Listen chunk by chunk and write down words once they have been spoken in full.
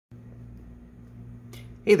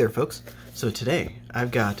Hey there folks, so today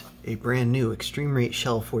I've got a brand new eXtremeRate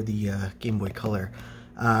shell for the Game Boy Color.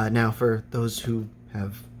 Now for those who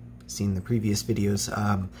have seen the previous videos,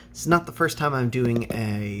 this is not the first time I'm doing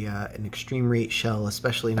an eXtremeRate shell,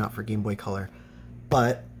 especially not for Game Boy Color,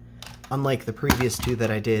 but unlike the previous two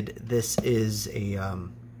that I did, this is a,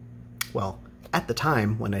 well, at the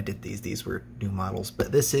time when I did these were new models,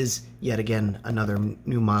 but this is yet again another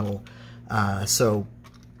new model, so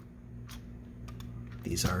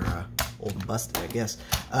these are old and busted, I guess.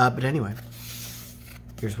 But anyway,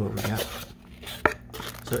 here's what we got.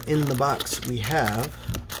 So in the box we have,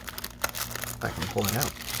 if I can pull it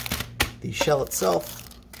out, the shell itself,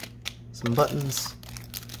 some buttons,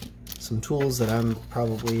 some tools that I'm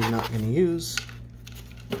probably not going to use,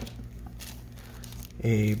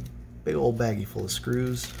 a big old baggie full of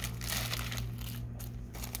screws,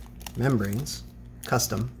 membranes,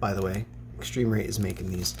 custom, by the way. eXtremeRate is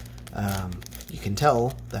making these. You can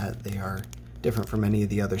tell that they are different from any of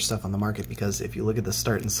the other stuff on the market because if you look at the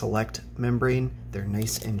start and select membrane, they're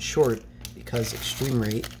nice and short because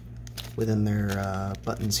eXtremeRate, within their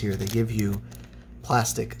buttons here, they give you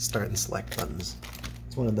plastic start and select buttons.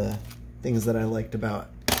 It's one of the things that I liked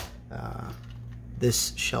about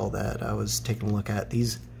this shell that I was taking a look at.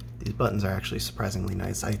 These buttons are actually surprisingly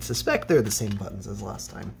nice. I suspect they're the same buttons as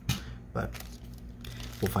last time, but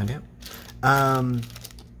we'll find out.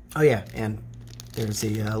 Oh yeah, and there's a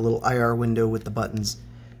little IR window with the buttons.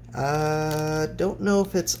 Don't know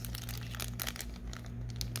if it's...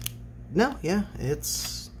 No, yeah,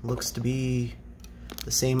 looks to be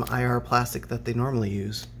the same IR plastic that they normally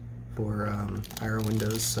use for IR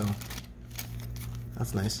windows, so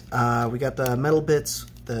that's nice. We got the metal bits,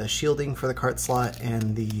 the shielding for the cart slot,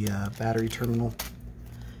 and the battery terminal.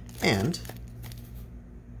 And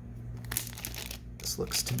this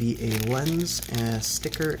looks to be a lens, a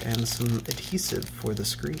sticker, and some adhesive for the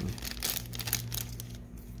screen.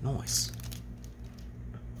 Nice.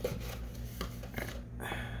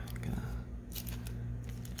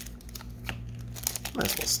 Might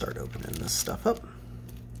as well start opening this stuff up.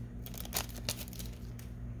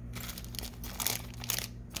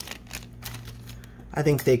 I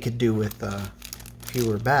think they could do with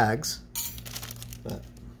fewer bags, but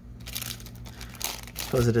I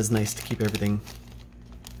suppose it is nice to keep everything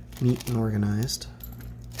neat and organized.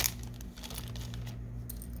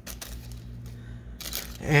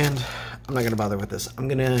 And I'm not going to bother with this. I'm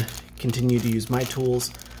going to continue to use my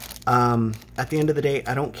tools. At the end of the day,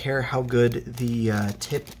 I don't care how good the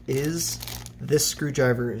tip is. This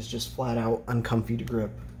screwdriver is just flat out uncomfy to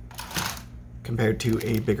grip compared to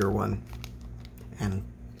a bigger one. And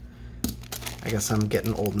I guess I'm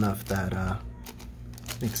getting old enough that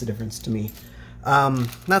makes a difference to me.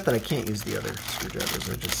 Not that I can't use the other screwdrivers,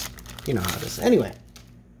 or just, you know how it is. Anyway,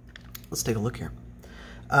 let's take a look here.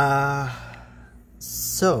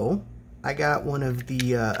 So, I got one of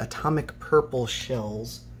the atomic purple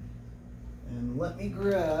shells. And let me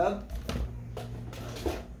grab...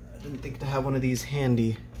 I didn't think to have one of these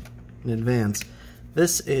handy in advance.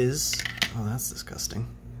 This is... Oh, that's disgusting.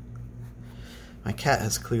 My cat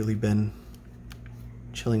has clearly been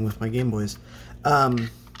chilling with my Game Boys.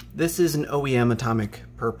 This is an OEM atomic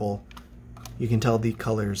purple. You can tell the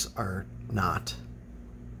colors are not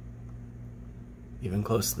even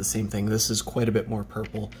close to the same thing. This is quite a bit more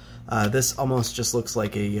purple. This almost just looks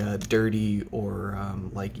like a dirty or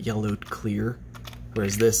like yellowed clear,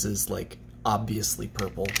 whereas this is like obviously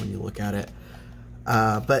purple when you look at it.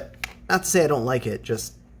 But not to say I don't like it,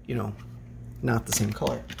 just, you know, not the same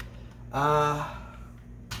color.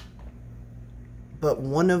 But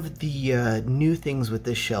one of the new things with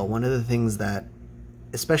this shell, one of the things that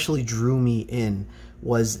especially drew me in,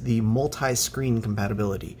 was the multi-screen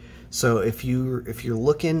compatibility. So if you're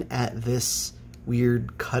looking at this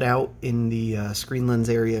weird cutout in the screen lens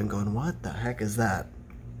area and going, what the heck is that?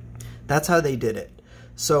 That's how they did it.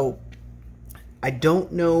 So I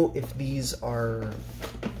don't know if these are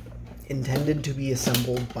intended to be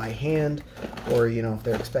assembled by hand, or, you know, if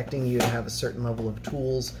they're expecting you to have a certain level of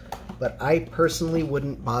tools, but I personally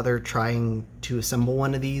wouldn't bother trying to assemble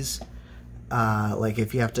one of these. Like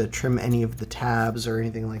if you have to trim any of the tabs or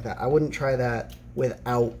anything like that, I wouldn't try that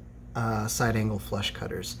without side angle flush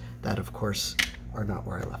cutters. That, of course, are not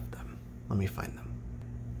where I left them. Let me find them.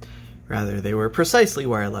 Rather, they were precisely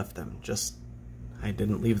where I left them, just I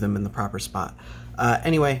didn't leave them in the proper spot.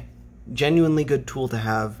 Anyway, genuinely good tool to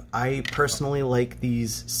have. I personally like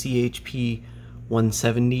these CHP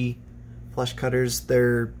 170 flush cutters.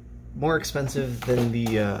 They're more expensive than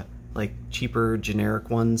the like cheaper generic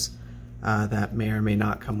ones that may or may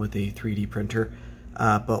not come with a 3D printer.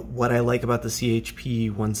 But what I like about the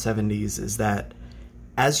CHP 170s is that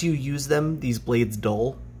As you use them, these blades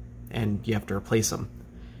dull, and you have to replace them.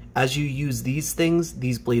 As you use these things,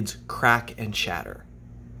 these blades crack and shatter.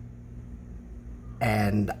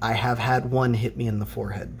 And I have had one hit me in the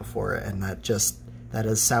forehead before, and that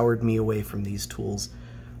has soured me away from these tools.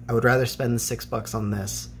 I would rather spend the $6 on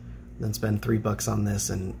this than spend $3 on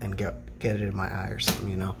this and get it in my eye or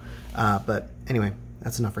something, you know. But anyway,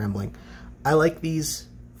 that's enough rambling. I like these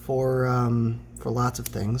for lots of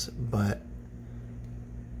things, but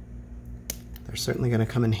they're certainly going to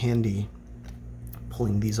come in handy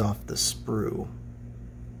pulling these off the sprue.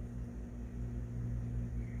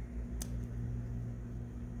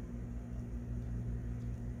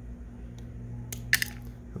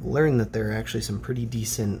 I've learned that there are actually some pretty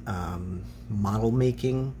decent model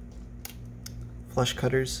making flush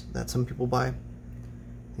cutters that some people buy. I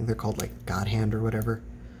think they're called like God Hand or whatever.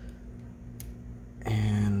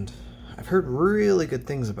 And I've heard really good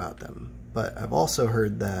things about them, but I've also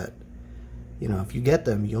heard that, you know, if you get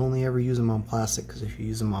them, you only ever use them on plastic, because if you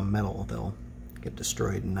use them on metal, they'll get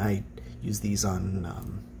destroyed. And I use these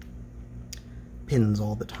on pins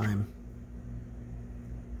all the time,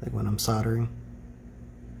 like when I'm soldering.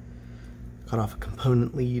 Cut off a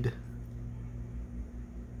component lead.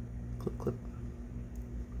 Clip, clip.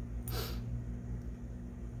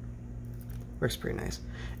 Works pretty nice.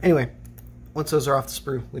 Anyway, once those are off the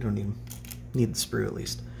sprue, we don't need the sprue at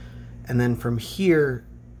least. And then from here,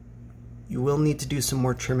 you will need to do some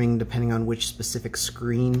more trimming depending on which specific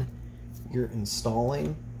screen you're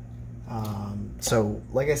installing. So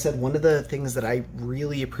like I said, one of the things that I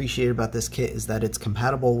really appreciate about this kit is that it's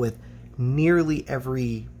compatible with nearly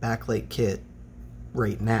every backlight kit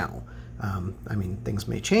right now. I mean, things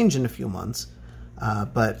may change in a few months,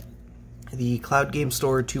 but the Cloud Game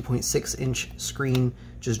Store 2.6-inch screen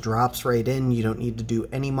just drops right in. You don't need to do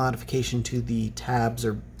any modification to the tabs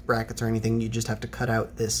or brackets or anything. You just have to cut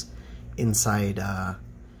out this inside,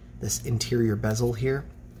 this interior bezel here.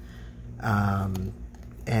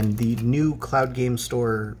 And the new Cloud Game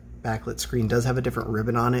Store backlit screen does have a different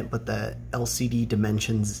ribbon on it, but the LCD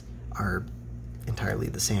dimensions are entirely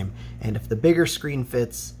the same. And if the bigger screen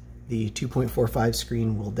fits, the 2.45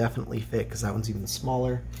 screen will definitely fit, because that one's even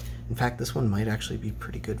smaller. In fact, this one might actually be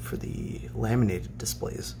pretty good for the laminated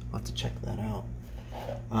displays. I'll have to check that out.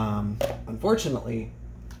 Unfortunately,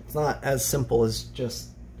 it's not as simple as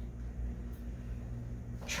just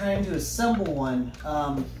trying to assemble one.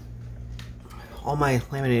 All my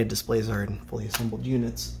laminated displays are in fully assembled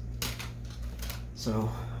units, so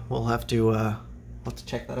we'll have to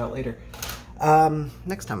check that out later.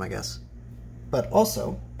 Next time, I guess. But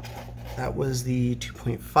also, that was the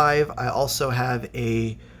 2.5. I also have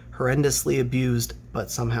a horrendously abused, but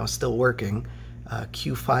somehow still working,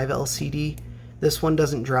 Q5 LCD. This one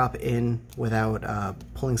doesn't drop in without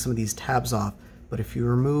pulling some of these tabs off, but if you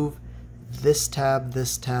remove this tab,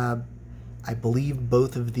 I believe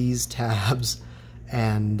both of these tabs,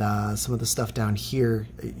 and some of the stuff down here,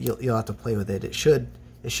 you'll have to play with it. It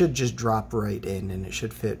should just drop right in, and it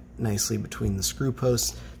should fit nicely between the screw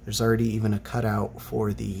posts. There's already even a cutout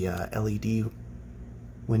for the LED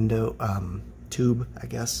window tube, I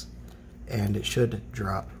guess, and it should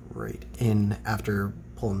drop right in after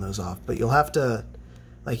pulling those off. But you'll have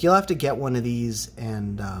to get one of these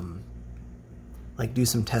and like do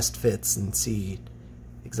some test fits and see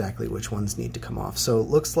exactly which ones need to come off. So it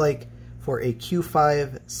looks like for a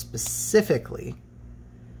Q5 specifically,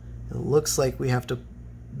 it looks like we have to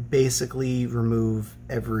basically remove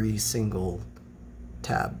every single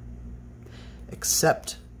tab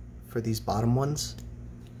except for these bottom ones,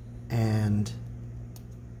 and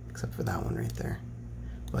except for that one right there.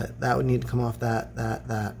 But that would need to come off, that, and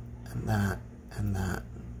that, and that.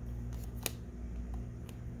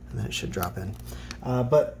 And then it should drop in.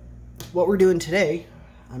 But what we're doing today,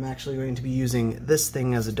 I'm actually going to be using this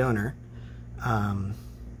thing as a donor.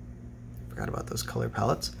 Forgot about those color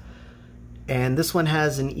palettes. And this one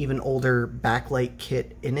has an even older backlight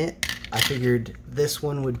kit in it. I figured this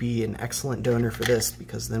one would be an excellent donor for this,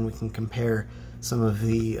 because then we can compare some of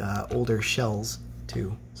the older shells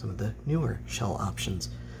to some of the newer shell options.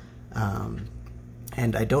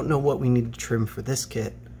 And I don't know what we need to trim for this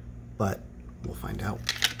kit, but we'll find out.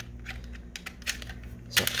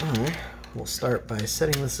 So we'll start by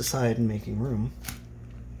setting this aside and making room,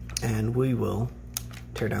 and we will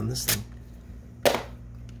tear down this thing.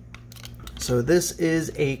 So this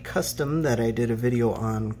is a custom that I did a video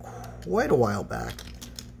on quite a while back.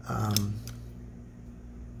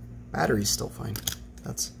 Battery's still fine.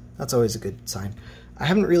 That's always a good sign. I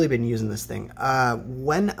haven't really been using this thing.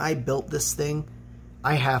 When I built this thing,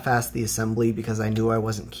 I half-assed the assembly because I knew I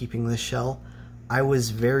wasn't keeping this shell. I was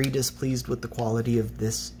very displeased with the quality of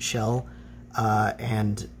this shell,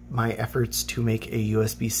 and my efforts to make a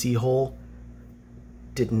USB-C hole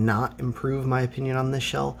did not improve my opinion on this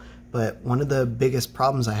shell. But one of the biggest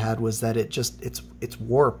problems I had was that it's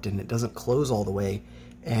warped and it doesn't close all the way.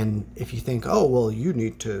 And if you think, oh, well, you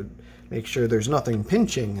need to make sure there's nothing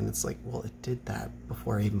pinching, and it's like, well, it did that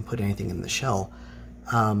before I even put anything in the shell.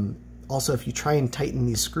 Also, if you try and tighten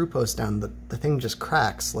these screw posts down, the thing just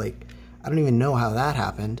cracks. Like, I don't even know how that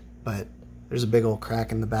happened, but there's a big old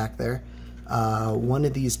crack in the back there. One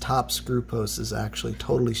of these top screw posts is actually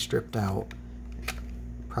totally stripped out.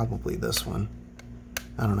 Probably this one.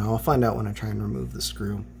 I don't know. I'll find out when I try and remove the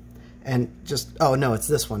screw. And just, oh no, it's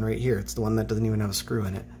this one right here. It's the one that doesn't even have a screw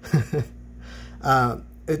in it.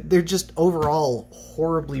 They're just overall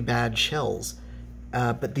horribly bad shells.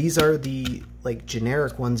 But these are the like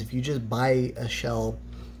generic ones. If you just buy a shell,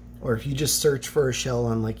 or if you just search for a shell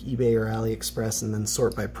on like eBay or AliExpress and then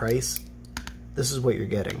sort by price, this is what you're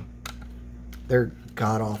getting. They're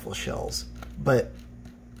god-awful shells. But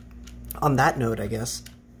on that note, I guess,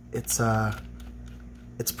 it's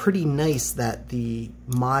pretty nice that the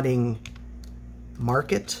modding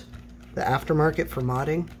market, the aftermarket for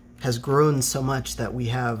modding, has grown so much that we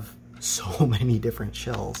have so many different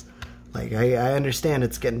shells. Like, I understand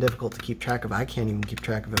it's getting difficult to keep track of. I can't even keep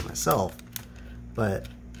track of it myself. But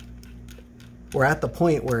we're at the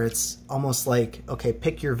point where it's almost like, okay,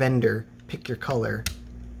 pick your vendor, pick your color,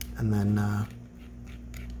 and then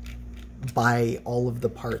buy all of the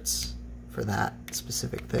parts for that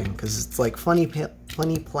specific thing. Because it's like Funny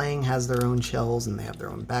Playing has their own shells, and they have their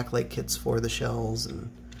own backlight kits for the shells,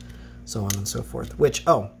 and so on and so forth. Which,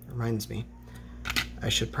 oh, reminds me, I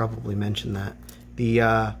should probably mention that.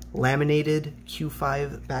 The laminated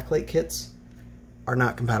Q5 backlight kits are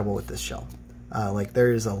not compatible with this shell. Like,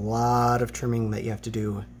 there is a lot of trimming that you have to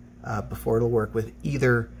do before it'll work with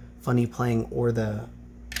either Funny Playing or the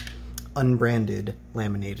unbranded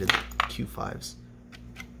laminated Q5s.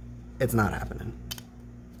 It's not happening.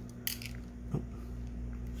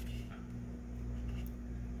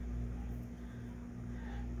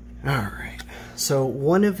 Alright, so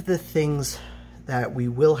one of the things that we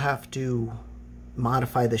will have to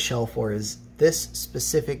modify the shell for is this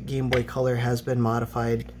specific Game Boy Color has been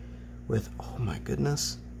modified with, oh my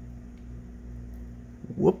goodness,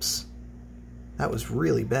 whoops, that was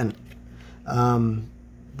really bent.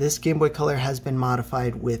 This Game Boy Color has been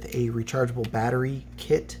modified with a rechargeable battery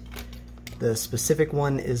kit. The specific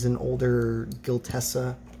one is an older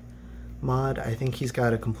Giltessa mod. I think he's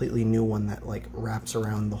got a completely new one that like wraps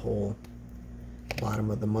around the whole bottom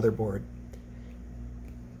of the motherboard.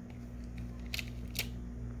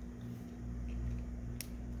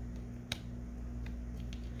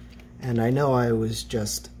 And I know I was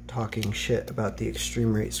just talking shit about the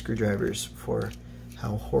eXtremeRate screwdrivers for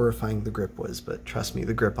how horrifying the grip was, but trust me,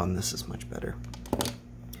 the grip on this is much better.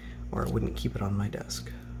 Or I wouldn't keep it on my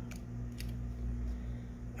desk.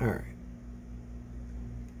 Alright.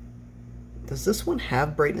 Does this one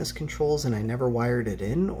have brightness controls and I never wired it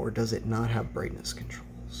in, or does it not have brightness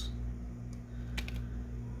controls?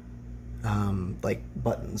 Like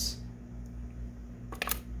buttons.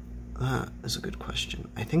 That is a good question.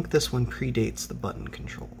 I think this one predates the button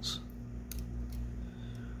controls.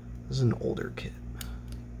 This is an older kit.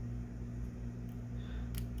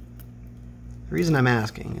 The reason I'm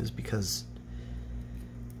asking is because,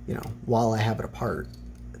 you know, while I have it apart,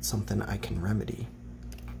 it's something I can remedy.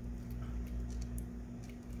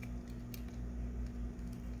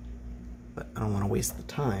 But I don't want to waste the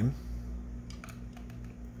time.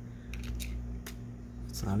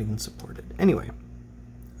 It's not even supported. Anyway,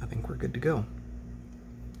 I think we're good to go.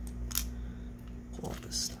 Pull all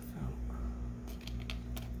this stuff out.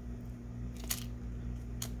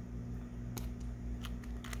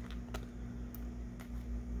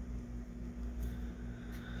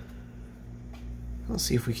 I'll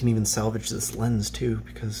see if we can even salvage this lens too,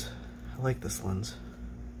 because I like this lens.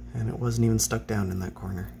 And it wasn't even stuck down in that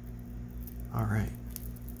corner. Alright.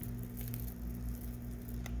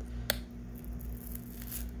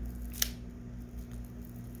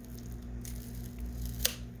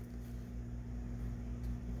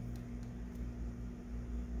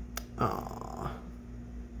 Aww.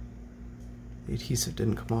 The adhesive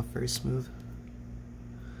didn't come off very smooth.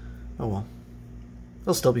 Oh well.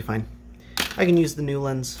 It'll still be fine. I can use the new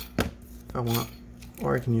lens if I want,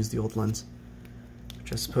 or I can use the old lens,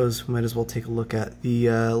 which I suppose we might as well take a look at. The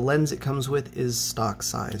lens it comes with is stock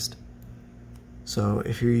sized. So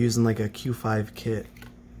if you're using like a Q5 kit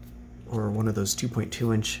or one of those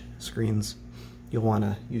 2.2 inch screens, you'll want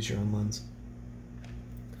to use your own lens.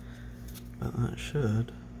 But that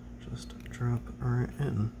should just drop right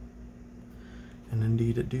in. And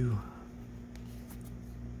indeed it do.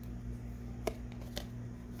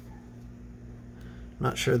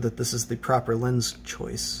 Not sure that this is the proper lens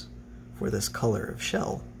choice for this color of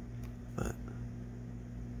shell, but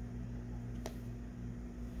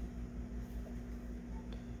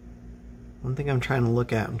one thing I'm trying to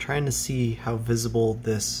look at, I'm trying to see how visible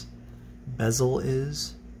this bezel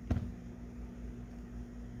is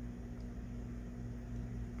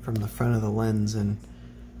from the front of the lens, and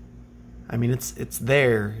I mean it's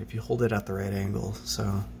there if you hold it at the right angle,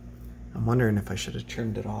 so I'm wondering if I should have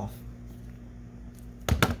trimmed it off.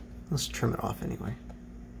 Let's trim it off anyway.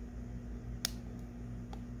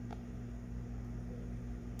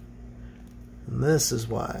 And this is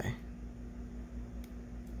why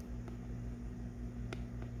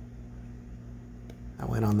I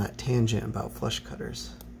went on that tangent about flush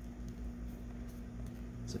cutters.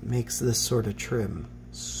 It makes this sort of trim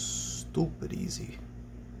stupid easy.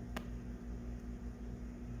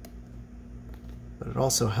 But it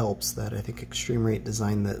also helps that I think eXtremeRate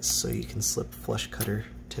designed this so you can slip a flush cutter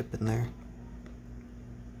tip in there.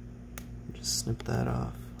 Just snip that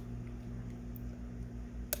off.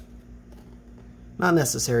 Not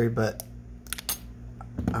necessary, but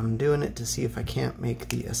I'm doing it to see if I can't make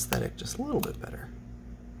the aesthetic just a little bit better.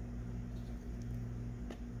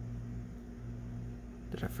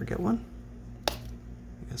 Did I forget one? I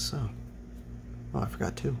guess so. Oh, I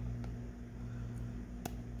forgot two.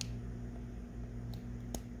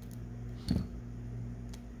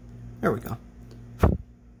 There we go.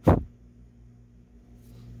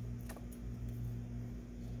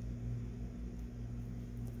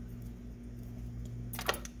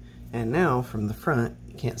 And now from the front,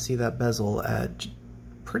 you can't see that bezel at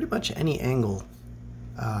pretty much any angle.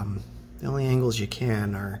 The only angles you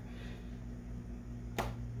can are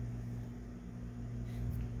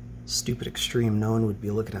stupid extreme. No one would be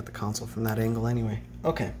looking at the console from that angle anyway.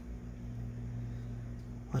 Okay.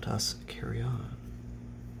 Let us carry on.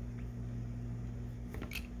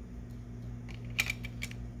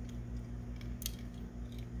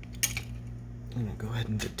 I'm gonna go ahead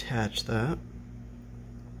and detach that.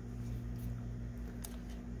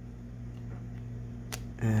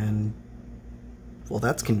 And well,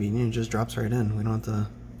 that's convenient. It just drops right in. We don't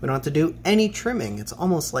have to do any trimming. It's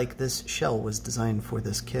almost like this shell was designed for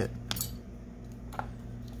this kit.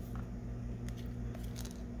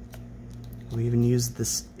 We even used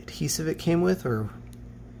this adhesive it came with, or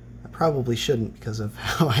I probably shouldn't because of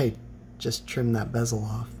how I just trimmed that bezel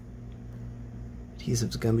off.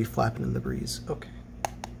 Adhesive's gonna be flapping in the breeze. Okay,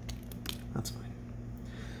 that's fine.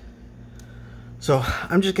 So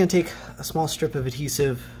I'm just gonna take a small strip of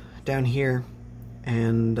adhesive down here,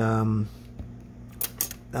 and that'll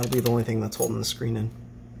be the only thing that's holding the screen in.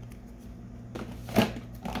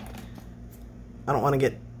 I don't want to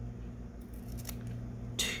get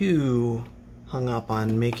too hung up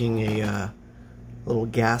on making a little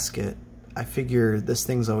gasket. I figure this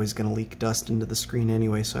thing's always going to leak dust into the screen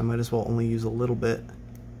anyway, so I might as well only use a little bit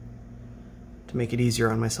to make it easier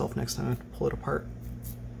on myself next time I have to pull it apart.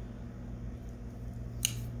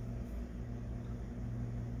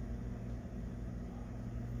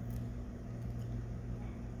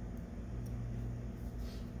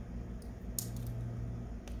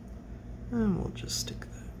 And we'll just stick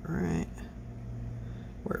that right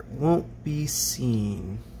where it won't be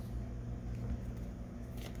seen.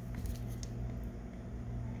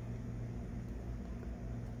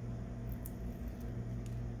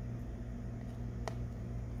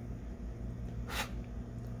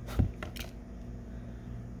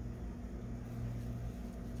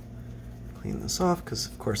 Clean this off because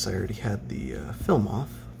of course I already had the film off.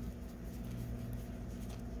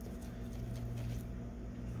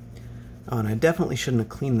 Oh, and I definitely shouldn't have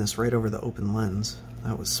cleaned this right over the open lens.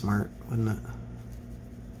 That was smart, wasn't it?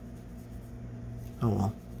 Oh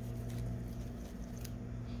well.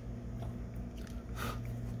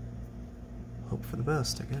 Hope for the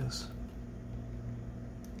best, I guess.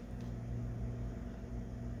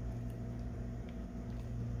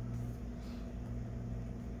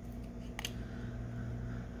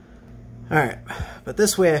 Alright, but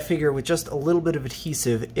this way I figure with just a little bit of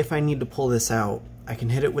adhesive, if I need to pull this out, I can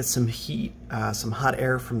hit it with some heat, some hot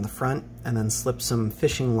air from the front, and then slip some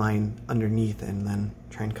fishing line underneath and then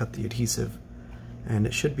try and cut the adhesive. And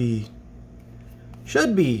it should be,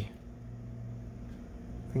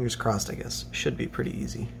 fingers crossed I guess, should be pretty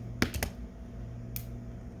easy.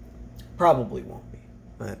 Probably won't be,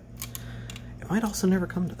 but it might also never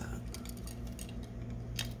come to that.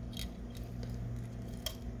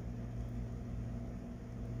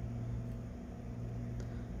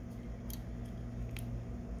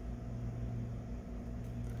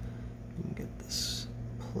 this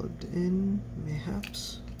plugged in,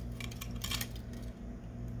 mayhaps.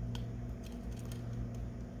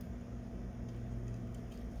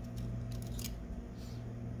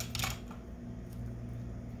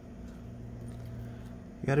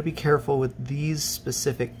 You got to be careful with these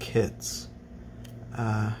specific kits.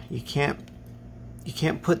 You can't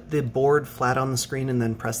put the board flat on the screen and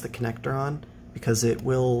then press the connector on, because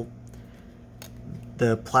the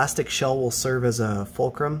plastic shell will serve as a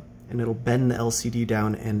fulcrum and it'll bend the LCD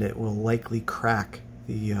down and it will likely crack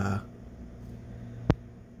the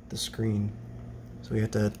screen. So we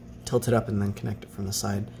have to tilt it up and then connect it from the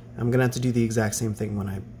side. I'm gonna have to do the exact same thing when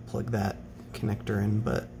I plug that connector in,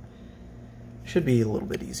 but should be a little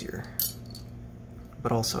bit easier.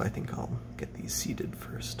 But also I think I'll get these seated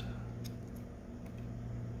first.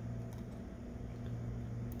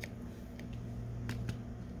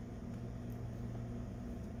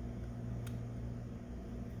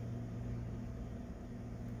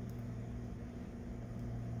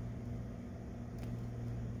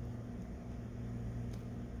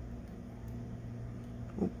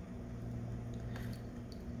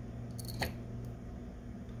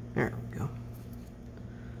 There we go.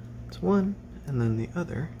 It's one, and then the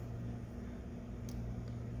other.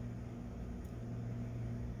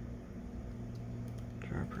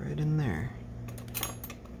 Drop right in there.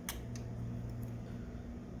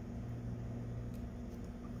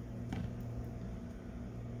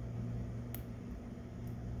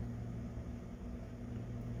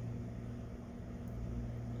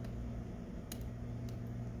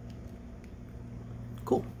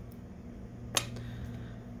 Cool.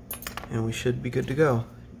 And we should be good to go.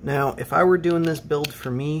 Now, if I were doing this build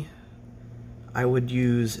for me, I would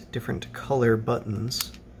use different color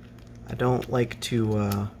buttons. I don't like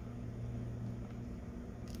to,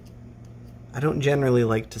 I don't generally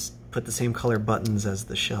like to put the same color buttons as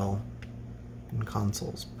the shell in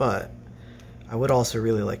consoles, but I would also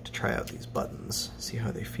really like to try out these buttons, see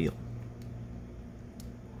how they feel.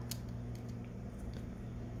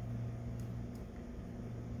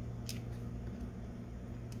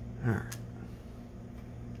 Alright.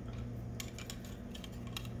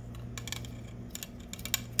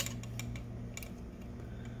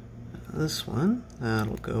 This one,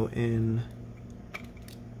 that'll go in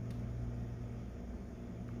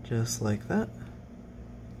just like that.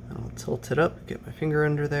 And I'll tilt it up, get my finger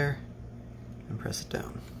under there, and press it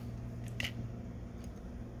down.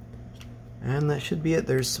 And that should be it.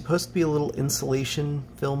 There's supposed to be a little insulation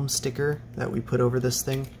film sticker that we put over this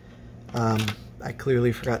thing. I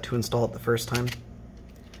clearly forgot to install it the first time.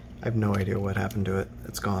 I have no idea what happened to it.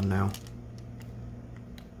 It's gone now.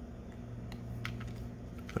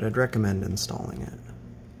 But I'd recommend installing it.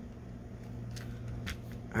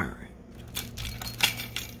 Alright.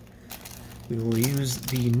 We will use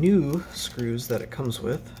the new screws that it comes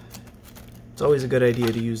with. It's always a good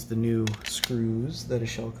idea to use the new screws that a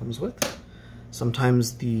shell comes with.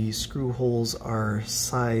 Sometimes the screw holes are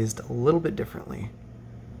sized a little bit differently.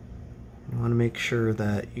 You want to make sure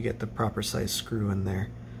that you get the proper size screw in there.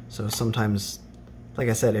 So sometimes, like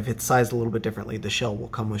I said, if it's sized a little bit differently, the shell will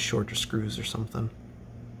come with shorter screws or something.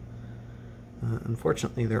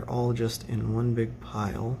 Unfortunately, they're all just in one big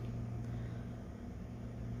pile,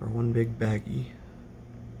 or one big baggie.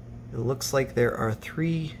 It looks like there are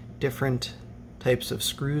 3 different types of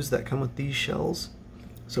screws that come with these shells.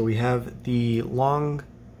 So we have the long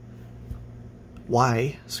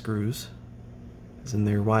Y screws, as in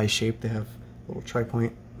their Y shape, they have a little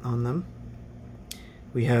tri-point on them.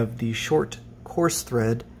 We have the short coarse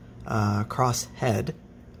thread cross head,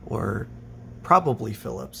 or probably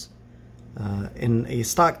Phillips. In a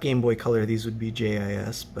stock Game Boy Color, these would be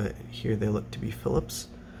JIS, but here they look to be Phillips.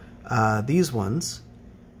 These ones,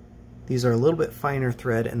 these are a little bit finer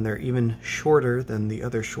thread, and they're even shorter than the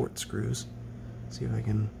other short screws. Let's see if I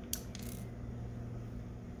can...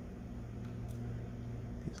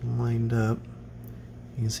 These lined up.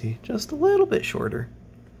 You can see just a little bit shorter.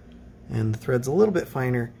 And the thread's a little bit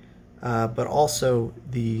finer, but also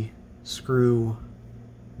the screw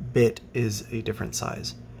bit is a different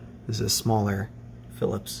size. This is a smaller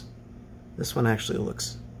Phillips. This one actually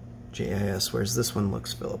looks JIS, whereas this one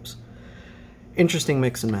looks Phillips. Interesting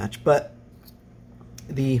mix and match, but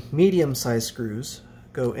the medium-sized screws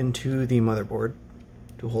go into the motherboard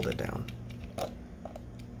to hold it down.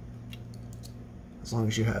 As long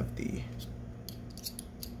as you have the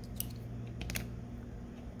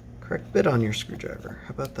correct bit on your screwdriver.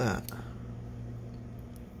 How about that?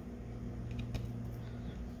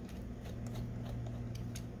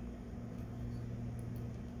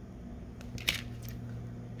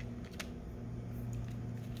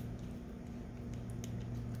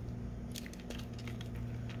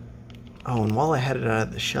 Oh, and while I had it out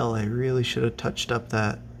of the shell, I really should have touched up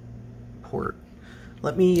that port.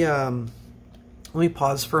 Let me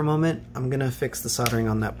pause for a moment. I'm gonna fix the soldering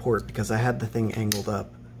on that port because I had the thing angled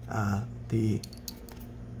up. The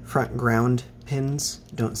front ground pins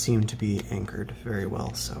don't seem to be anchored very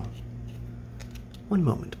well, so one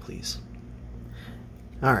moment, please.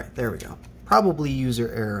 All right, there we go. Probably user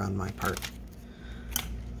error on my part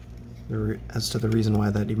as to the reason why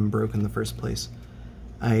that even broke in the first place.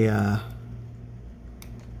 I've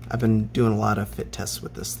been doing a lot of fit tests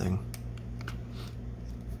with this thing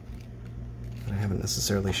that I haven't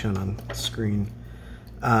necessarily shown on screen.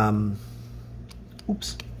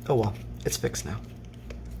 Oops. Oh well, it's fixed now.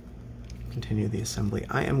 Continue the assembly.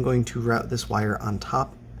 I am going to route this wire on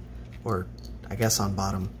top, or I guess on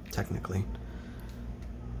bottom, technically.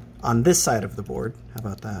 On this side of the board, how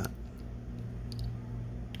about that?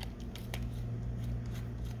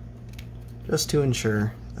 Just to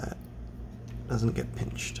ensure that it doesn't get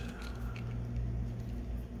pinched.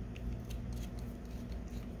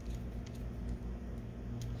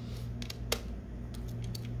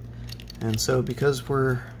 And so because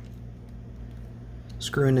we're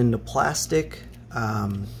screwing into plastic,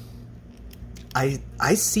 I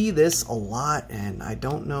see this a lot, and I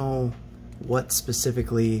don't know what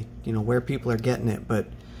specifically, where people are getting it, but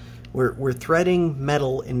we're threading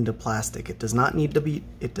metal into plastic. It does not need to be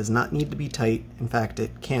tight. In fact,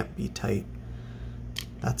 it can't be tight.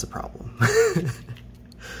 That's a problem.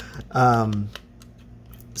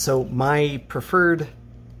 So my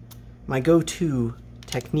go-to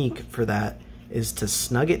technique for that is to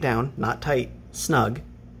snug it down, not tight, snug,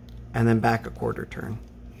 and then back a quarter turn.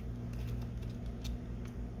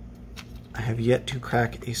 I have yet to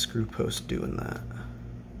crack a screw post doing that.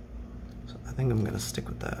 So I think I'm gonna stick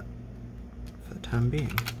with that for the time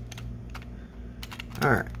being.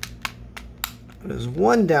 Alright. There's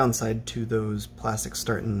one downside to those plastic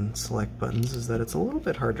start and select buttons, is that it's a little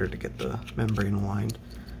bit harder to get the membrane aligned.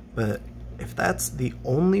 But if that's the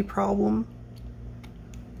only problem,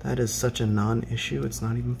 that is such a non-issue, it's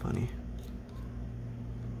not even funny.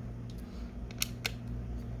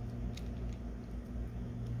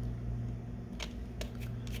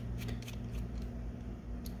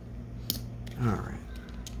 All right.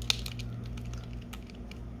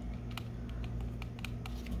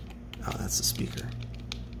 Oh, that's the speaker.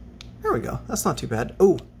 There we go. That's not too bad.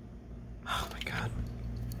 Oh, oh my God.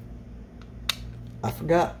 I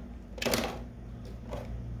forgot.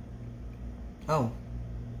 Oh.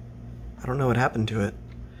 I don't know what happened to it.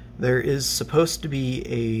 There is supposed to be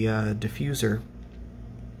a diffuser.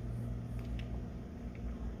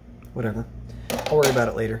 Whatever. I'll worry about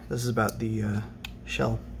it later. This is about the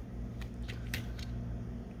shell.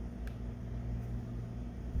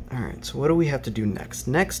 Alright, so what do we have to do next?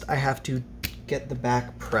 Next, I have to get the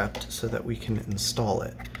back prepped so that we can install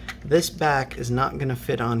it. This back is not going to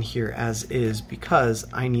fit on here as is because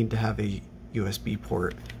I need to have a USB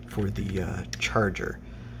port for the charger.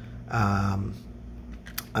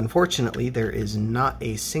 Unfortunately, there is not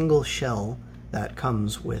a single shell that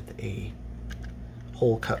comes with a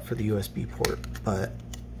hole cut for the USB port, but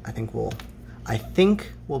I think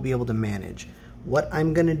we'll be able to manage. What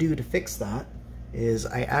I'm going to do to fix that is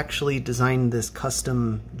I actually designed this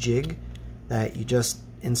custom jig that you just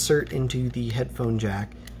insert into the headphone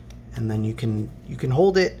jack, and then you can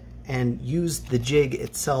hold it and use the jig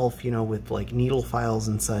itself, with like needle files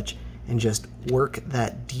and such, and just work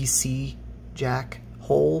that DC jack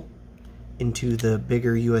hole into the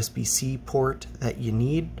bigger USB-C port that you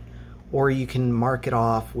need, or you can mark it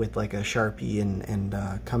off with like a Sharpie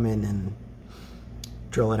and come in and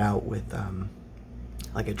drill it out with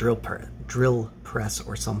like a drill press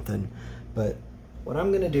or something. But what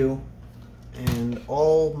I'm gonna do, and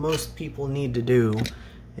all most people need to do,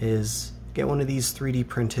 is get one of these 3D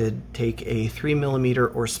printed, take a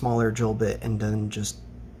 3mm or smaller drill bit, and then just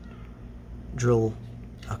drill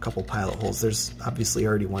a couple pilot holes. There's obviously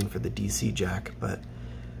already one for the DC jack, but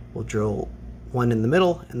we'll drill one in the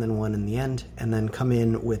middle and then one in the end, and then come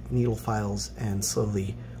in with needle files and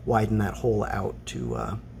slowly widen that hole out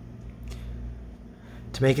to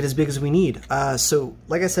make it as big as we need. So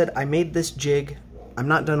like I said, I made this jig. I'm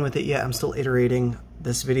not done with it yet. I'm still iterating.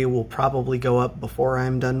 This video will probably go up before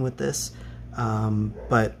I'm done with this,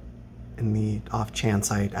 but in the off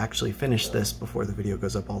chance I actually finish this before the video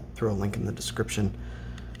goes up, I'll throw a link in the description.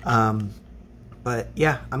 But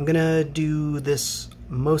yeah, I'm gonna do this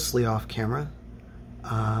mostly off camera,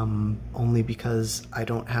 only because I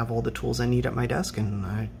don't have all the tools I need at my desk, and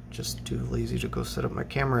I'm just too lazy to go set up my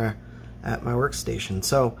camera at my workstation.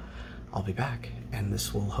 So I'll be back, and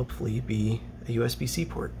this will hopefully be a USB-C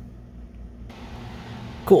port.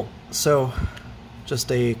 Cool. So,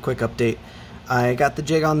 just a quick update. I got the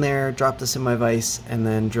jig on there, dropped this in my vise, and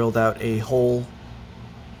then drilled out a hole,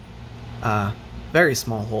 very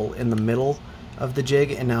small hole in the middle of the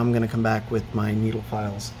jig, and now I'm going to come back with my needle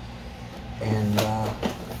files and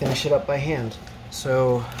finish it up by hand.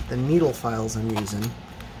 So the needle files I'm using,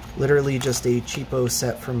 literally just a cheapo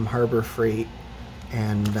set from Harbor Freight,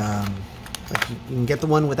 and like you can get the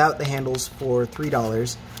one without the handles for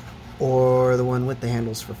 $3, or the one with the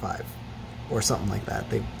handles for $5, or something like that.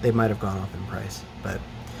 They might have gone up in price, but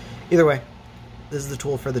either way, this is the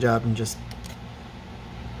tool for the job, and just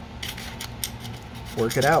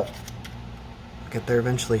work it out. Get there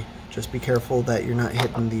eventually. Just be careful that you're not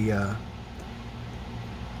hitting the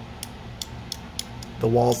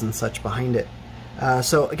walls and such behind it.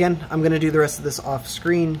 So again, I'm going to do the rest of this off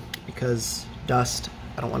screen because dust.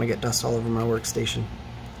 I don't want to get dust all over my workstation.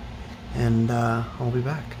 And I'll be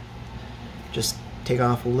back. Just take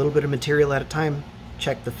off a little bit of material at a time,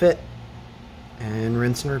 check the fit, and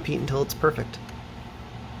rinse and repeat until it's perfect.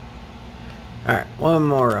 Alright, one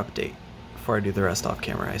more update before I do the rest off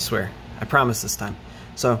camera, I swear. I promise this time.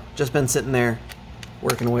 So, just been sitting there,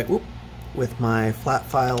 working away with my flat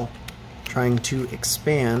file, trying to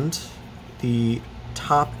expand the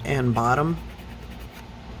top and bottom,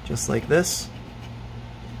 just like this.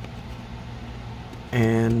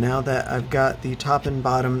 And now that I've got the top and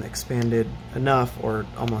bottom expanded enough, or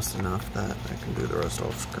almost enough, that I can do the rest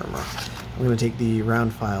off camera, I'm going to take the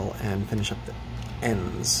round file and finish up the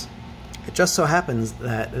ends. It just so happens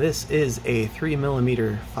that this is a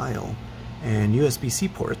 3mm file, and USB-C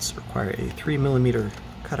ports require a 3mm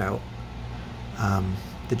cutout.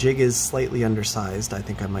 The jig is slightly undersized. I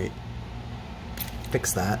think I might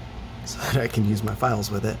fix that so that I can use my files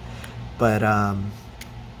with it. But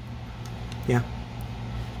yeah,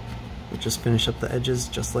 we'll just finish up the edges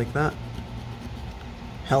just like that.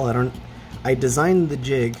 Hell, I designed the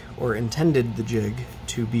jig, or intended the jig,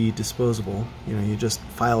 to be disposable. You know, you just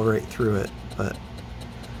file right through it, but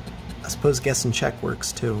I suppose guess and check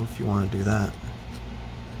works too if you want to do that.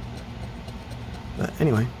 But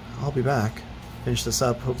anyway, I'll be back. Finish this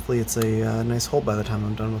up. Hopefully it's a nice hole by the time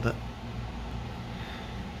I'm done with it.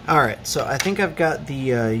 Alright, so I think I've got the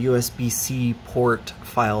USB-C port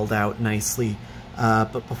filed out nicely,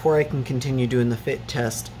 but before I can continue doing the fit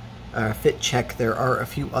check, there are a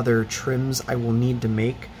few other trims I will need to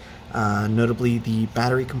make. Notably, the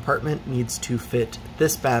battery compartment needs to fit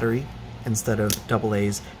this battery instead of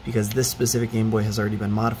AA's, because this specific Game Boy has already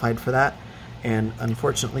been modified for that, and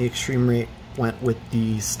unfortunately eXtremeRate went with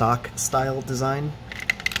the stock style design.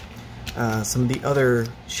 Some of the other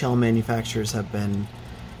shell manufacturers have been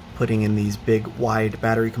putting in these big wide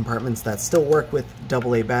battery compartments that still work with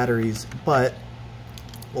AA batteries, but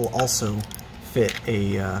will also fit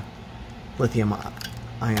a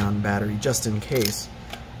lithium-ion battery just in case.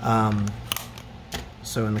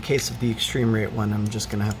 So in the case of the eXtremeRate one, I'm just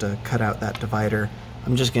going to have to cut out that divider.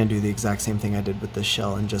 I'm just going to do the exact same thing I did with this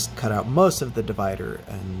shell and just cut out most of the divider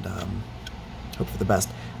and hope for the best.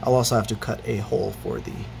 I'll also have to cut a hole for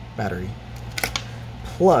the battery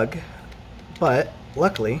plug, but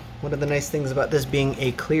luckily, one of the nice things about this being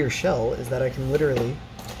a clear shell is that I can literally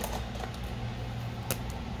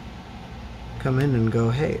come in and go,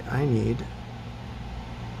 hey, I need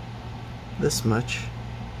this much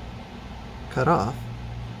cut off.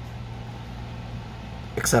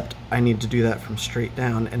 Except I need to do that from straight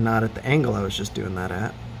down and not at the angle I was just doing that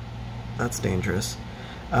at. That's dangerous.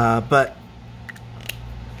 But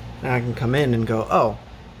now I can come in and go, oh,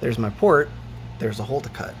 there's my port, there's a hole to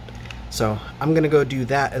cut. So I'm gonna go do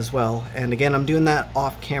that as well. And again, I'm doing that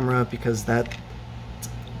off camera because that's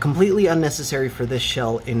completely unnecessary for this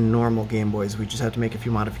shell in normal Game Boys. We just have to make a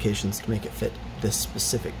few modifications to make it fit this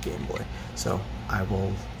specific Game Boy. So I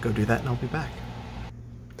will go do that and I'll be back.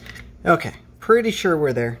 Okay, pretty sure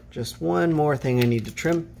we're there. Just one more thing I need to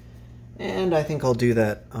trim, and I think I'll do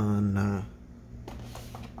that on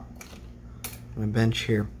my bench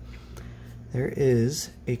here. There is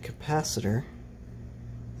a capacitor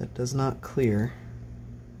that does not clear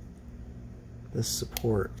this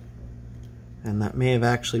support, and that may have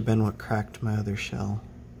actually been what cracked my other shell.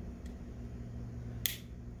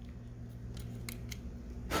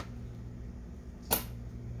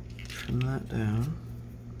 Trim that down,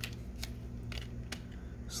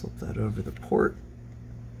 slip that over the port,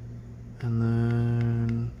 and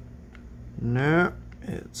then no,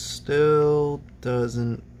 it still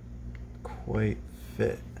doesn't quite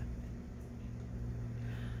fit.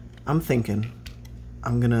 I'm thinking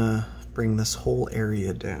I'm gonna bring this whole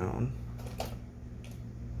area down.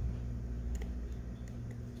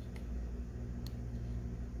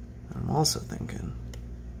 I'm also thinking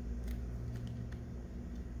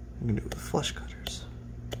I'm gonna do it with flush cutters.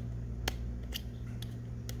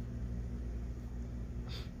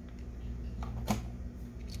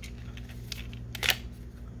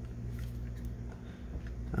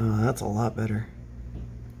 Oh, that's a lot better.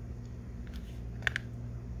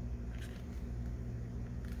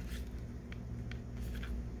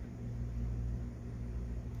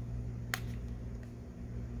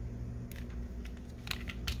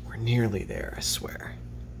 We're nearly there, I swear.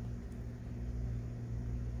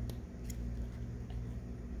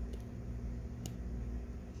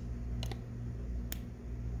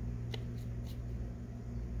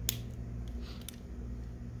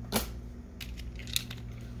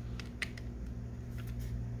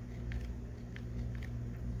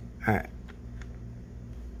 Alright.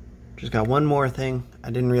 Just got one more thing.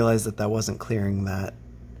 I didn't realize that that wasn't clearing that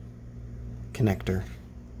connector.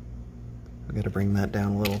 I've got to bring that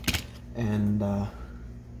down a little. And I'm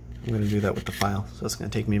going to do that with the file. So it's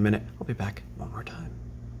going to take me a minute. I'll be back one more time.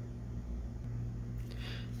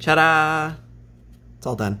 Ta-da! It's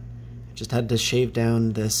all done. I just had to shave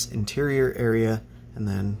down this interior area and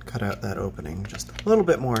then cut out that opening just a little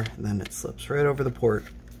bit more, and then it slips right over the port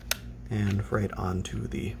and right onto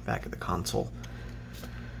the back of the console.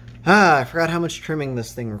 I forgot how much trimming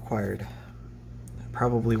this thing required. I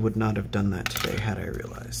probably would not have done that today had I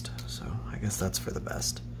realized, so I guess that's for the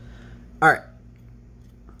best. Alright,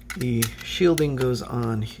 the shielding goes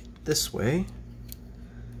on this way.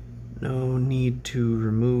 No need to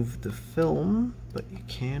remove the film, but you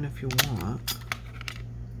can if you want.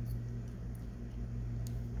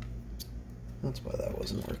 That's why that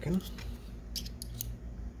wasn't working.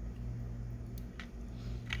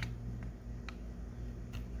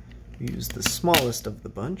 Use the smallest of the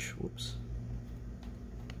bunch. Whoops.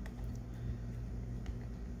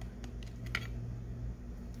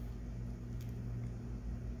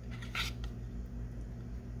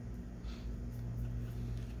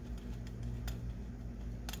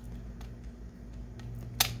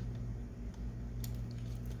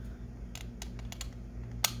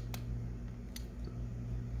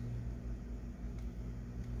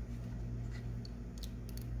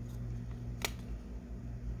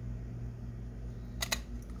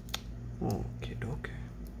 Okay, okay.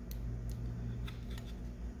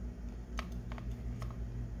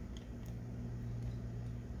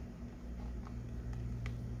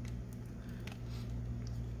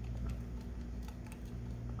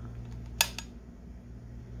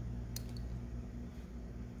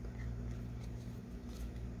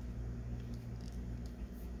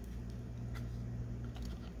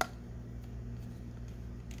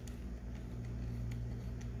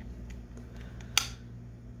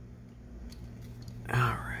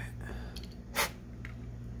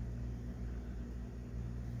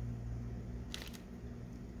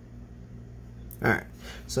 Alright,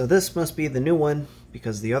 so this must be the new one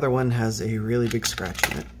because the other one has a really big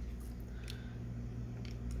scratch in it.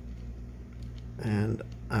 And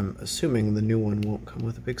I'm assuming the new one won't come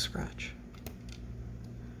with a big scratch.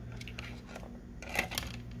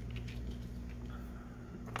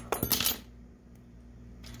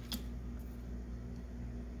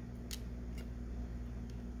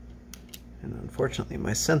 And unfortunately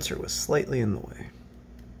my sensor was slightly in the way.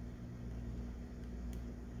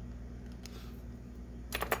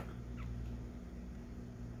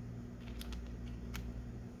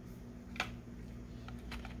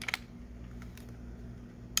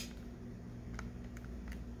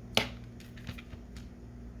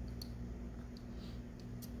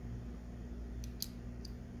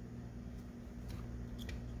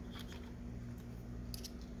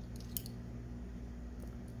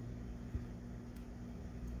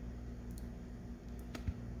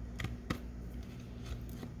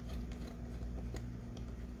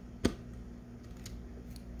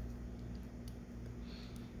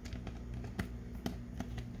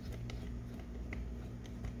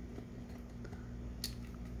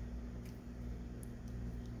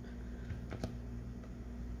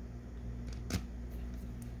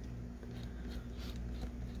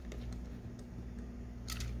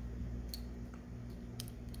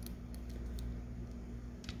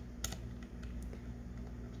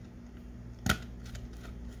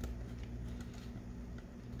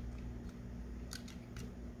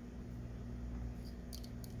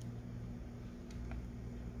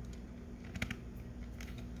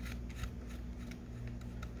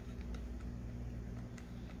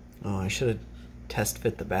 Oh, I should have test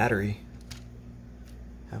fit the battery.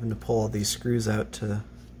 Having to pull all these screws out to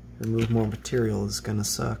remove more material is gonna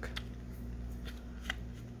suck.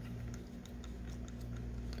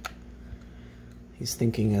 He's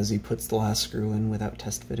thinking as he puts the last screw in without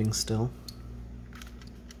test fitting still.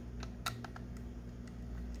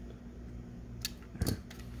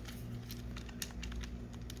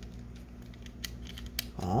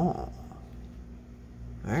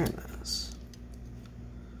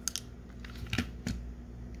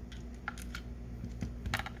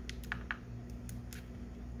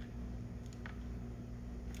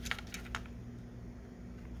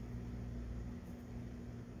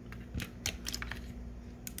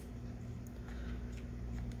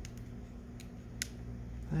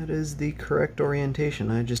 That is the correct orientation.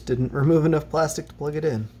 I just didn't remove enough plastic to plug it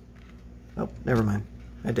in. Oh, never mind.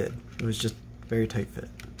 I did. It was just very tight fit.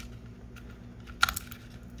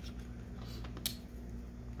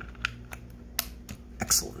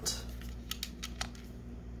 Excellent.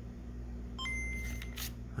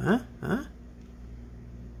 Huh?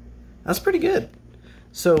 That's pretty good.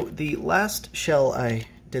 So the last shell I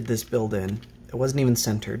did this build in, it wasn't even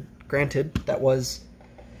centered. Granted, that was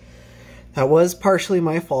partially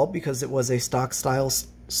my fault because it was a stock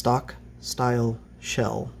style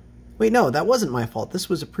shell. Wait, no, that wasn't my fault. This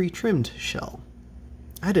was a pre-trimmed shell.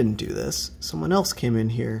 I didn't do this. Someone else came in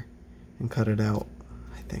here and cut it out,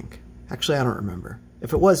 I think. Actually, I don't remember.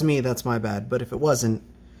 If it was me, that's my bad, but if it wasn't,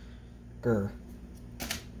 grr.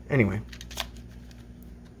 Anyway.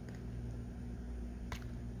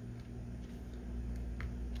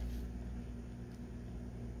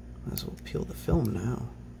 Might as well peel the film now.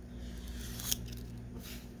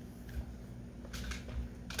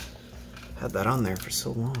 Had that on there for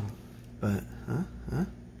so long, but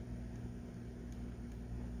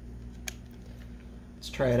let's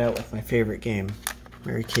try it out with my favorite game,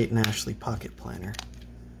 Mary-Kate and Ashley Pocket Planner.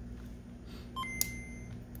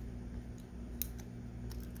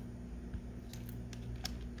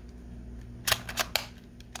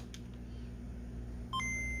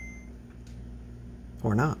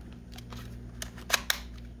 Or not.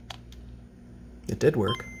 It did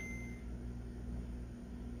work.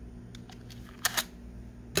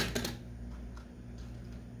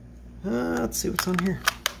 Let's see what's on here.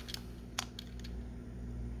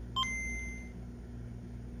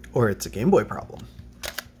 Or it's a Game Boy problem.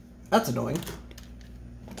 That's annoying.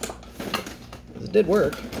 It did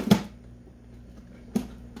work.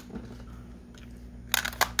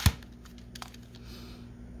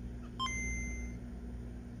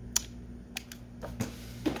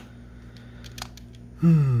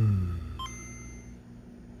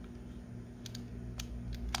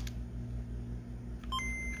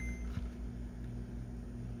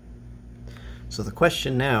 So the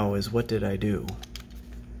question now is, what did I do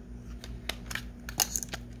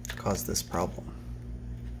to cause this problem?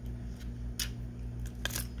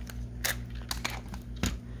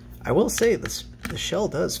 I will say the shell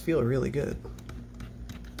does feel really good.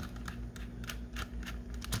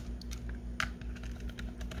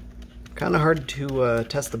 Kind of hard to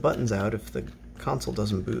test the buttons out if the console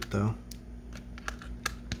doesn't boot, though.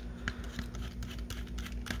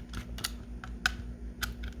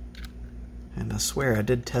 And I swear I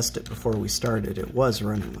did test it before we started. It was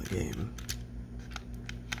running the game.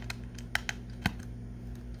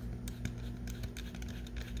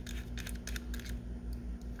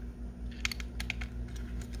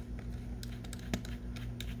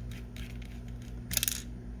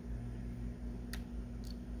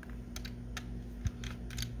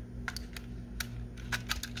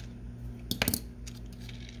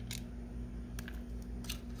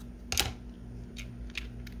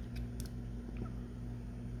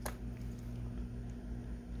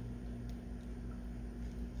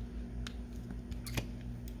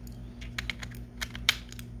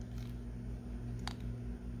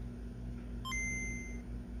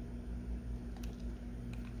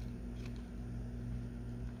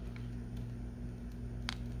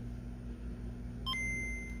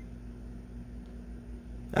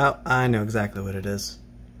 Oh, I know exactly what it is.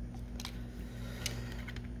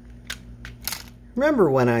 Remember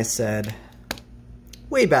when I said,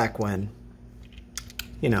 way back when,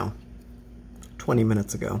 you know, 20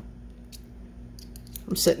 minutes ago,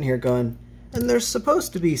 I'm sitting here going, and there's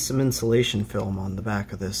supposed to be some insulation film on the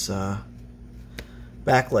back of this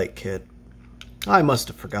backlight kit. I must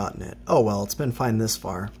have forgotten it. Oh well, it's been fine this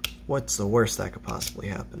far. What's the worst that could possibly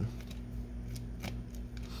happen?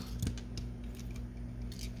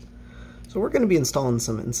 So we're going to be installing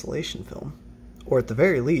some insulation film, or at the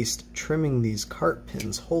very least, trimming these cart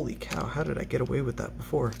pins. Holy cow, how did I get away with that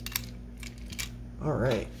before?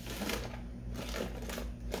 Alright.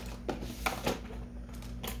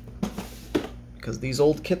 Because these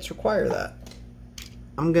old kits require that.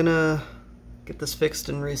 I'm gonna get this fixed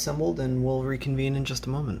and reassembled, and we'll reconvene in just a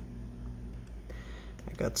moment.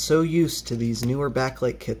 I got so used to these newer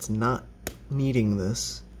backlight kits not needing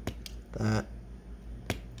this that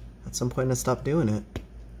at some point I stopped doing it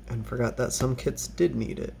and forgot that some kits did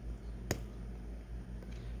need it.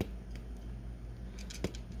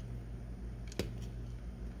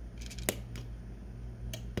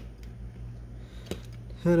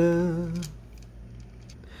 Ta-da!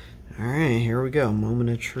 Alright, here we go. Moment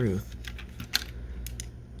of truth.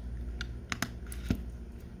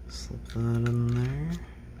 Slip that in there.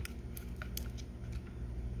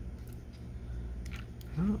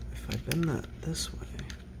 bend that this way,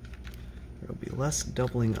 there'll be less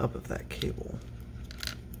doubling up of that cable.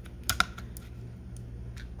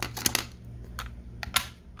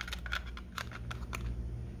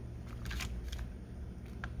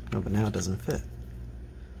 No, but now it doesn't fit,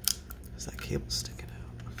 because that cable's sticking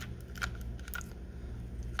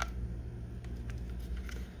out.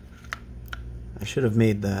 I should have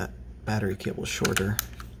made that battery cable shorter.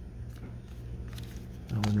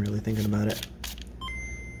 I wasn't really thinking about it.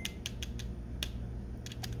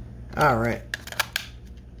 All right.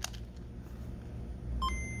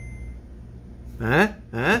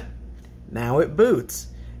 Now it boots.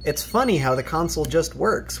 It's funny how the console just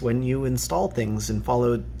works when you install things and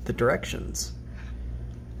follow the directions.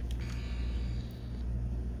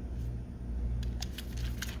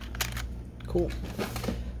 Cool.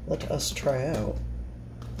 Let us try out.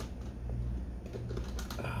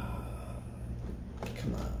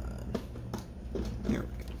 Come on. There we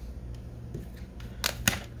go.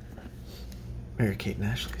 Mary Kate and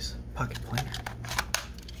Ashley's pocket planner.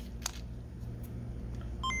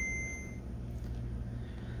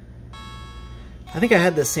 I think I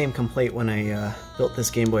had the same complaint when I built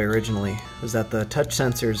this Game Boy originally, was that the touch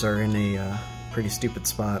sensors are in a pretty stupid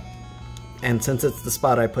spot. And since it's the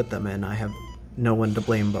spot I put them in, I have no one to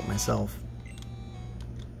blame but myself.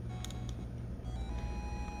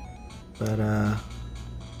 But, I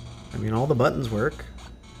mean, all the buttons work.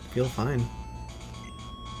 Feel fine.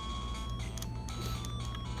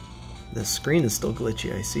 The screen is still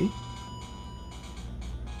glitchy, I see.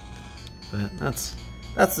 But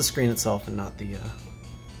that's the screen itself and not the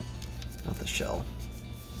shell.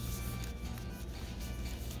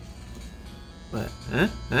 But,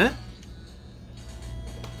 I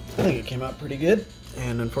think it came out pretty good.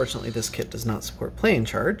 And unfortunately this kit does not support playing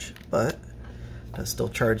charge, but does still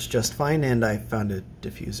charge just fine, and I found a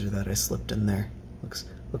diffuser that I slipped in there.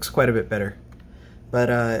 Looks quite a bit better. But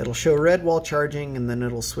it'll show red while charging, and then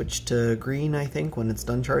it'll switch to green, I think, when it's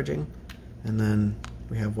done charging. And then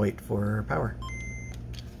we have white for power.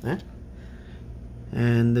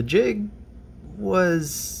 And the jig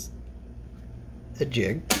was a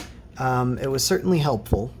jig. It was certainly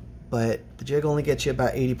helpful, but the jig only gets you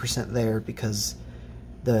about 80% there because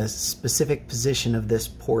the specific position of this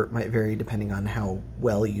port might vary depending on how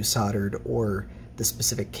well you soldered or the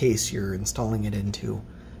specific case you're installing it into.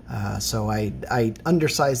 So I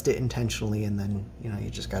undersized it intentionally, and then you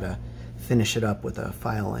just gotta finish it up with a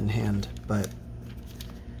file in hand. But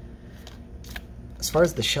as far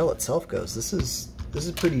as the shell itself goes, this is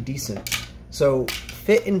pretty decent. So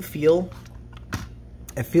fit and feel,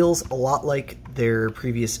 it feels a lot like their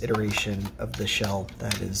previous iteration of the shell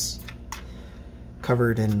that is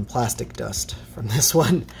covered in plastic dust from this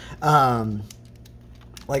one.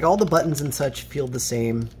 Like all the buttons and such feel the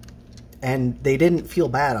same, and they didn't feel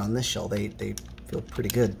bad on this shell. They feel pretty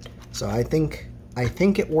good. So I think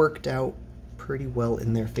it worked out pretty well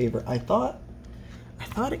in their favor. I thought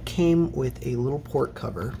it came with a little port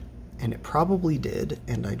cover, and it probably did,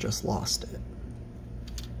 and I just lost it.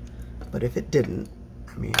 But if it didn't,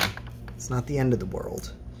 I mean, it's not the end of the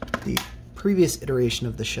world. The previous iteration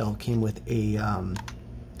of the shell came with a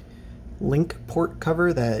link port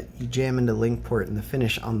cover that you jam into link port, and the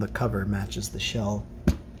finish on the cover matches the shell.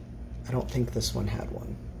 I don't think this one had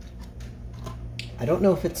one. I don't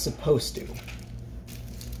know if it's supposed to.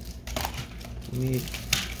 Let me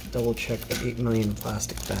double check the 8 million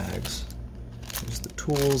plastic bags. There's the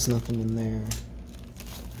tools, nothing in there.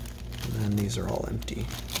 And then these are all empty.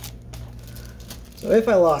 So if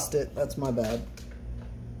I lost it, that's my bad.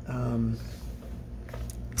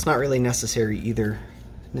 It's not really necessary either.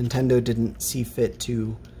 Nintendo didn't see fit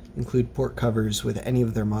to include port covers with any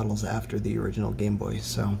of their models after the original Game Boy,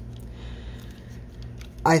 so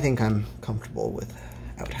I think I'm comfortable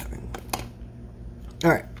without having one.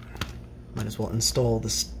 Alright, might as well install the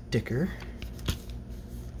sticker.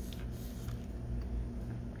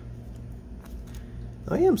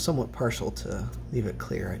 Though I am somewhat partial to leave it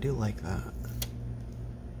clear. I do like that.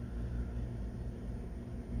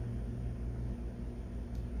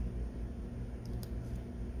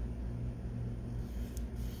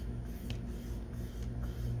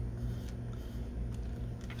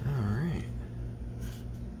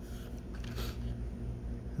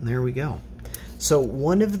 And there we go. So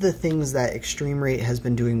one of the things that eXtremeRate has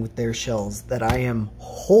been doing with their shells that I am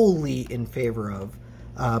wholly in favor of,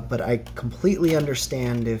 but I completely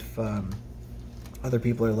understand if other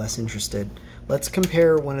people are less interested. Let's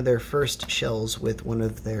compare one of their first shells with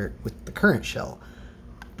the current shell.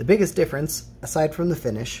 The biggest difference, aside from the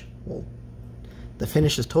finish, well, the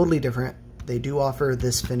finish is totally different. They do offer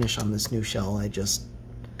this finish on this new shell. I just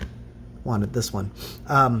wanted this one.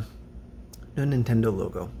 no Nintendo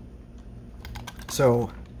logo.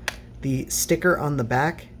 So the sticker on the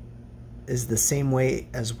back is the same way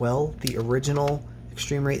as well. The original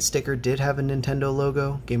eXtremeRate sticker did have a Nintendo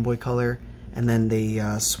logo, Game Boy Color, and then they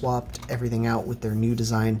swapped everything out with their new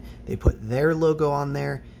design. They put their logo on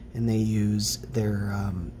there, and they use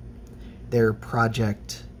their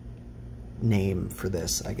project name for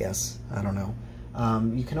this, I guess. I don't know.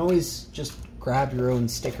 You can always just grab your own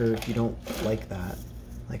sticker if you don't like that.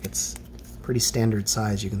 Like, it's pretty standard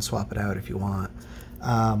size. You can swap it out if you want.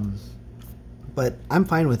 But I'm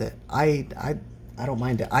fine with it. I don't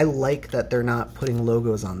mind it. I like that they're not putting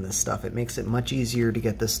logos on this stuff. It makes it much easier to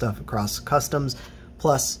get this stuff across customs.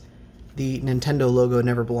 Plus, the Nintendo logo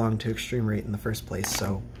never belonged to eXtremeRate in the first place,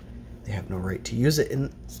 so they have no right to use it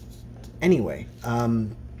in anyway.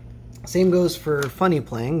 Same goes for Funny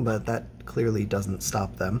Playing, but that clearly doesn't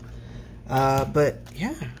stop them. But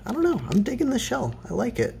yeah, I don't know. I'm digging this shell. I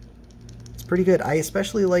like it. It's pretty good. I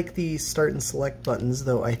especially like the start and select buttons,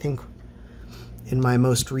 though I think in my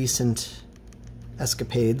most recent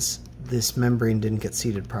escapades, this membrane didn't get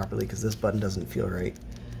seated properly because this button doesn't feel right.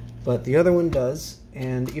 But the other one does,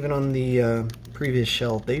 and even on the previous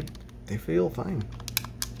shell, they feel fine.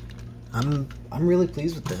 I'm really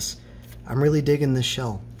pleased with this. I'm really digging this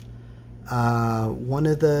shell. One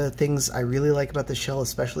of the things I really like about this shell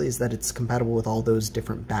especially is that it's compatible with all those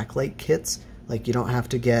different backlight kits. Like, you don't have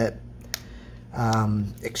to get...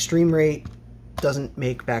 eXtremeRate doesn't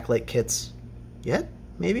make backlight kits yet,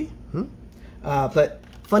 maybe? But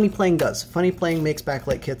Funny Playing does. Funny Playing makes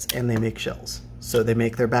backlight kits and they make shells. So they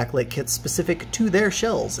make their backlight kits specific to their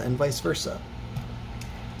shells and vice versa.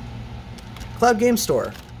 Cloud Game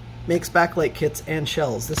Store makes backlight kits and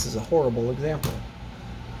shells. This is a horrible example.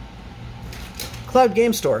 Cloud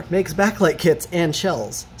Game Store makes backlight kits and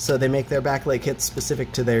shells, so they make their backlight kits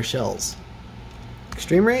specific to their shells.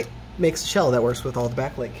 eXtremeRate makes a shell that works with all the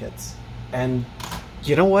backlight kits. And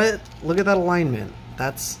you know what? Look at that alignment.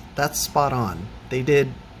 That's spot on. They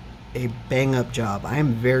did a bang-up job. I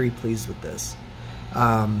am very pleased with this.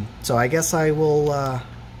 So I guess I will...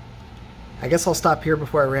 I guess I'll stop here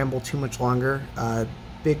before I ramble too much longer.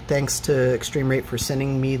 Big thanks to eXtremeRate for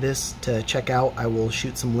sending me this to check out. I will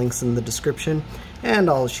shoot some links in the description, and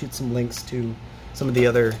I'll shoot some links to some of the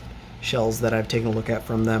other shells that I've taken a look at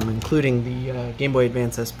from them, including the Game Boy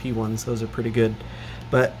Advance SP ones. Those are pretty good.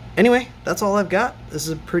 But anyway, that's all I've got. This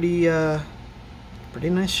is a pretty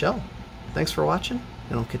nice shell. Thanks for watching,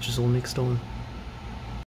 and I'll catch you all next one.